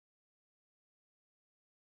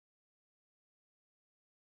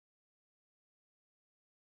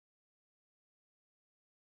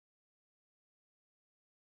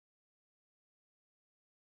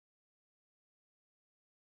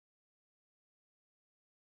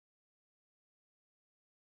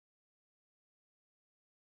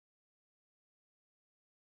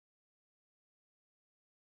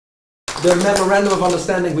the memorandum of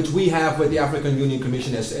understanding which we have with the African Union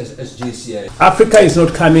Commission as GCA? Africa is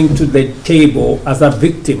not coming to the table as a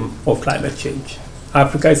victim of climate change.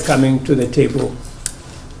 Africa is coming to the table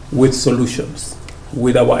with solutions,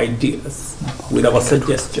 with our ideas, with our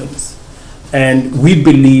suggestions. And we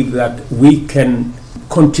believe that we can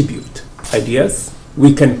contribute ideas,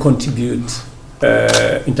 we can contribute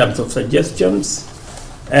in terms of suggestions,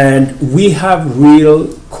 and we have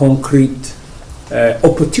real concrete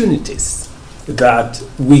opportunities that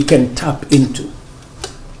we can tap into.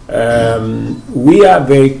 We are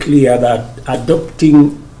very clear that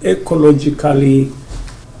adopting ecologically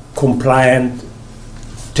compliant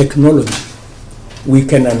technology, we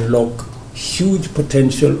can unlock huge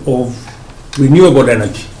potential of renewable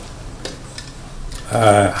energy,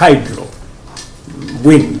 hydro,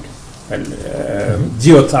 wind, and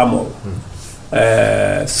geothermal,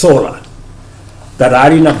 solar, that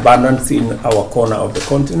are in abundance in our corner of the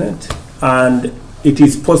continent. And it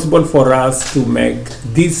is possible for us to make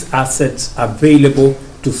these assets available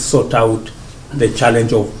to sort out the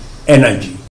challenge of energy